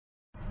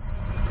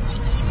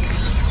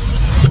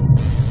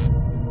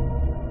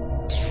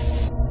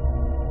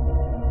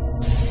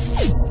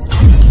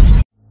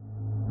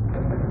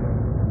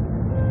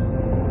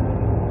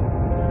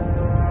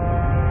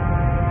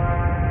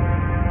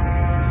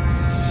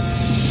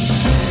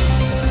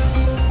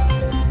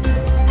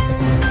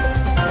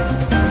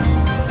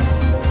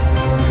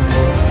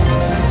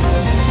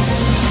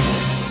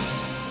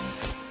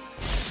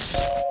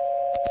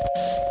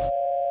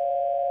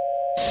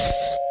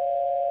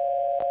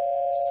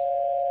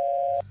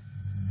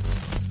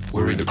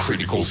We're in a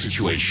critical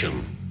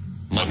situation.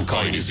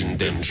 Mankind is in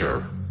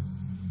danger.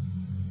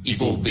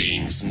 Evil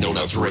beings known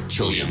as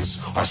reptilians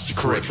are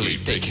secretly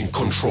taking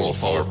control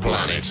of our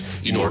planet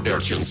in order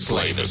to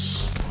enslave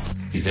us.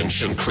 These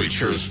ancient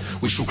creatures,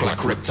 which look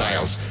like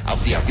reptiles,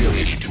 have the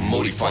ability to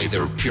modify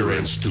their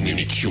appearance to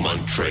mimic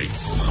human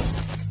traits.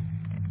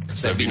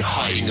 They've been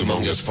hiding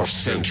among us for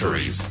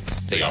centuries.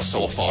 They are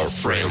some of our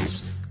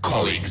friends,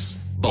 colleagues,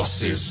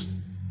 bosses.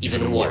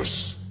 Even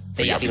worse,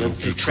 they have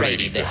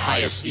infiltrated the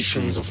highest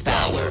echelons of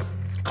power.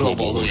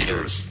 Global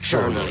leaders,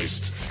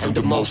 journalists, and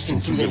the most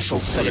influential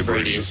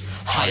celebrities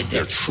hide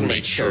their true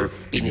nature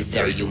beneath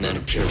their human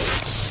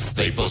appearance.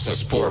 They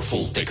possess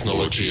powerful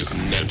technologies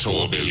and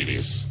mental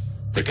abilities.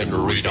 They can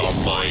read our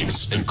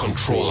minds and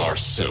control our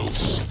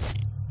souls.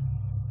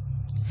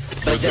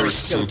 But there is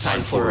still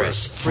time for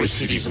us, free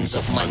citizens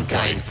of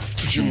mankind,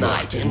 to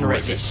unite and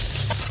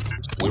resist.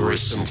 We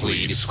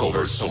recently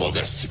discovered some of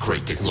their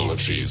secret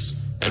technologies,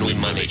 and we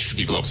managed to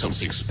develop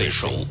something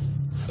special,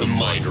 a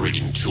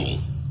mind-reading tool.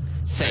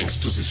 Thanks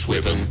to this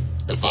weapon,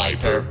 the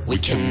Viper, we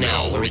can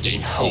now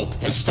regain hope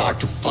and start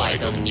to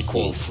fight on an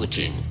equal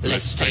footing.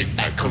 Let's take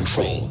back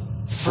control.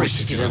 Free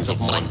citizens of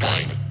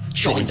mankind,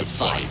 join the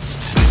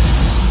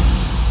fight.